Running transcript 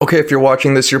Okay, if you're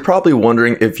watching this, you're probably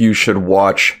wondering if you should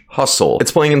watch Hustle.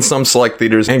 It's playing in some select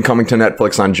theaters and coming to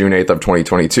Netflix on June 8th of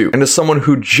 2022. And as someone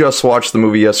who just watched the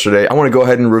movie yesterday, I want to go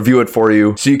ahead and review it for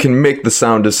you so you can make the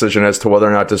sound decision as to whether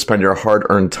or not to spend your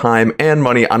hard-earned time and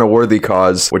money on a worthy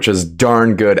cause, which is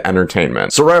darn good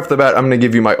entertainment. So right off the bat, I'm going to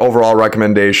give you my overall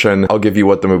recommendation. I'll give you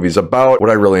what the movie's about, what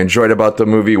I really enjoyed about the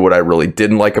movie, what I really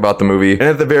didn't like about the movie, and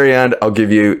at the very end, I'll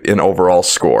give you an overall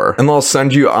score. And I'll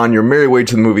send you on your merry way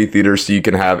to the movie theater so you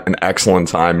can have an excellent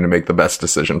time to make the best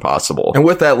decision possible. And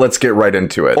with that, let's get right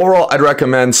into it. Overall, I'd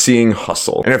recommend seeing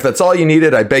Hustle. And if that's all you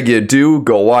needed, I beg you do,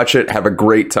 go watch it, have a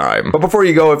great time. But before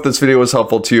you go, if this video was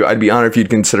helpful to you, I'd be honored if you'd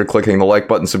consider clicking the like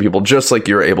button so people just like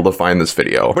you are able to find this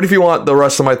video. But if you want the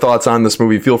rest of my thoughts on this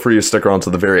movie, feel free to stick around to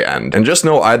the very end. And just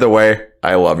know either way,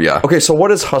 I love ya. Okay, so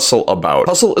what is Hustle about?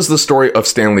 Hustle is the story of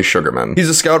Stanley Sugarman. He's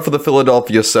a scout for the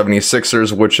Philadelphia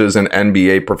 76ers, which is an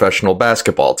NBA professional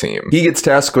basketball team. He gets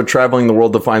tasked with traveling the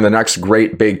world to find the next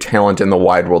great big talent in the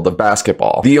wide world of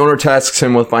basketball. The owner tasks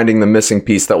him with finding the missing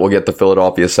piece that will get the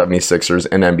Philadelphia 76ers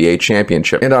an NBA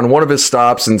championship. And on one of his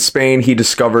stops in Spain, he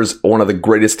discovers one of the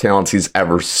greatest talents he's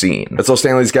ever seen. And so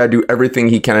Stanley's got to do everything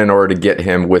he can in order to get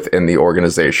him within the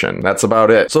organization. That's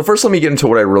about it. So first, let me get into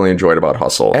what I really enjoyed about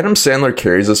Hustle. Adam Sandler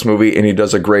carries this movie, and he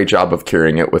does a great job of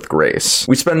carrying it with grace.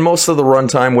 We spend most of the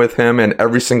runtime with him, and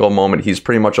every single moment he's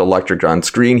pretty much electric on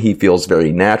screen. He feels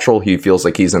very natural. He feels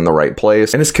like he's in the right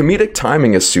place, and his comedic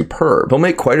timing is superb. He'll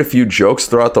make quite a few jokes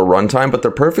throughout the runtime, but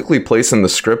they're perfectly placed in the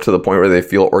script to the point where they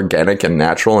feel organic and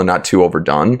natural and not too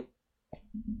overdone.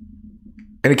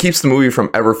 And it keeps the movie from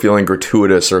ever feeling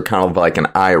gratuitous or kind of like an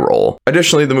eye roll.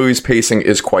 Additionally, the movie's pacing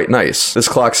is quite nice. This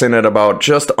clocks in at about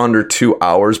just under 2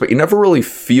 hours, but you never really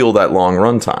feel that long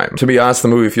runtime. To be honest, the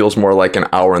movie feels more like an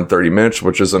hour and 30 minutes,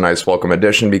 which is a nice welcome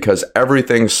addition because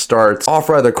everything starts off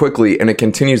rather quickly and it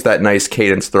continues that nice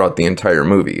cadence throughout the entire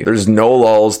movie. There's no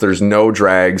lulls, there's no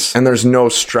drags, and there's no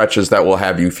stretches that will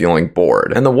have you feeling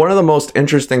bored. And one of the most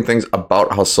interesting things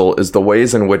about Hustle is the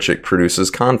ways in which it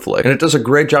produces conflict. And it does a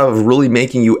great job of really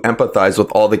making you empathize with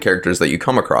all the characters that you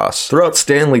come across. Throughout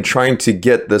Stanley trying to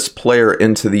get this player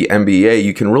into the NBA,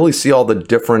 you can really see all the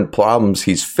different problems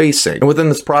he's facing. And within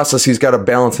this process, he's got to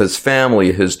balance his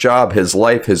family, his job, his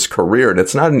life, his career, and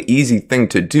it's not an easy thing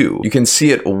to do. You can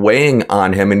see it weighing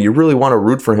on him, and you really want to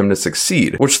root for him to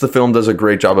succeed, which the film does a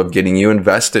great job of getting you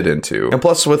invested into. And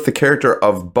plus, with the character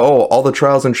of Bo, all the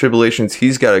trials and tribulations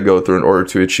he's got to go through in order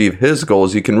to achieve his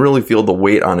goals, you can really feel the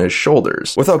weight on his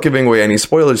shoulders. Without giving away any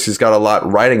spoilers, he's got a lot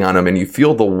riding on him, and you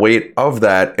feel the weight of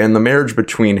that, and the marriage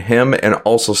between him and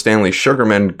also Stanley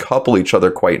Sugarman couple each other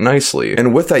quite nicely.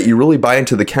 And with that, you really buy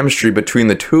into the chemistry between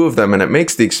the two of them, and it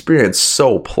makes the experience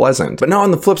so pleasant. But now on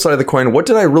the flip side of the coin, what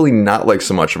did I really not like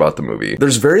so much about the movie?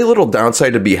 There's very little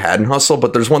downside to be had in Hustle,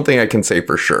 but there's one thing I can say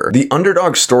for sure. The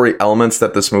underdog story elements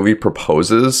that this movie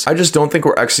proposes, I just don't think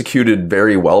were executed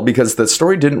very well because the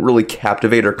story didn't really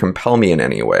captivate or compel me in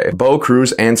any way. Bo,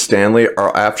 Cruz, and Stanley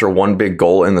are after one big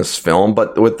goal in this film,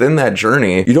 but within that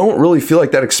journey, you don't really feel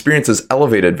like that experience is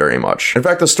elevated very much. In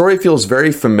fact, the story feels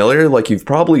very familiar, like you've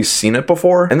probably seen it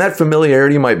before, and that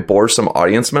familiarity might bore some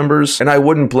audience members, and I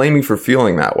wouldn't blame you for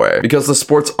feeling that way, because the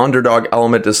sports underdog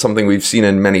element is something we've seen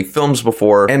in many films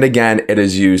before, and again, it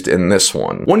is used in this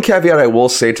one. One caveat I will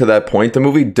say to that point, the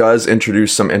movie does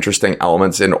introduce some interesting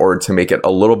elements in order to make it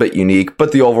a little bit unique,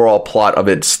 but the overall plot of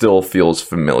it still feels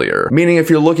familiar. Meaning if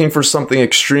you're looking for something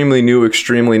extremely new,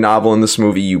 extremely novel in this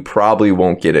movie, you probably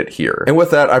won't get it here. And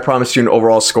with that, I promised you an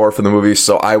overall score for the movie,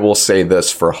 so I will say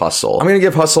this for Hustle. I'm going to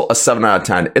give Hustle a 7 out of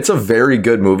 10. It's a very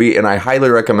good movie, and I highly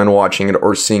recommend watching it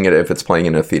or seeing it if it's playing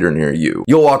in a theater near you.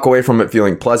 You'll walk away from it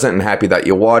feeling pleasant and happy that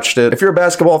you watched it. If you're a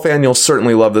basketball fan, you'll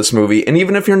certainly love this movie, and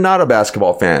even if you're not a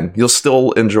basketball fan, you'll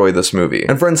still enjoy this movie.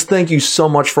 And friends, thank you so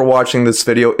much for watching this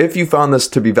video. If you found this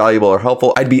to be valuable or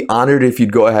helpful, I'd be honored if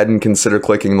you'd go ahead and consider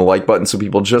clicking the like button so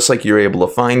people just like you are able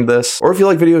to find this. Or if you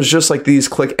like videos just like these,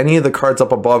 click any of the cards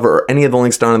up above or any of the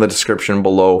links down in the description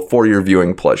below for your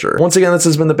viewing pleasure. Once again, this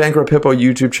has been the Bankrupt Hippo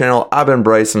YouTube channel. I've been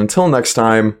Bryce, and until next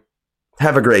time,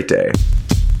 have a great day.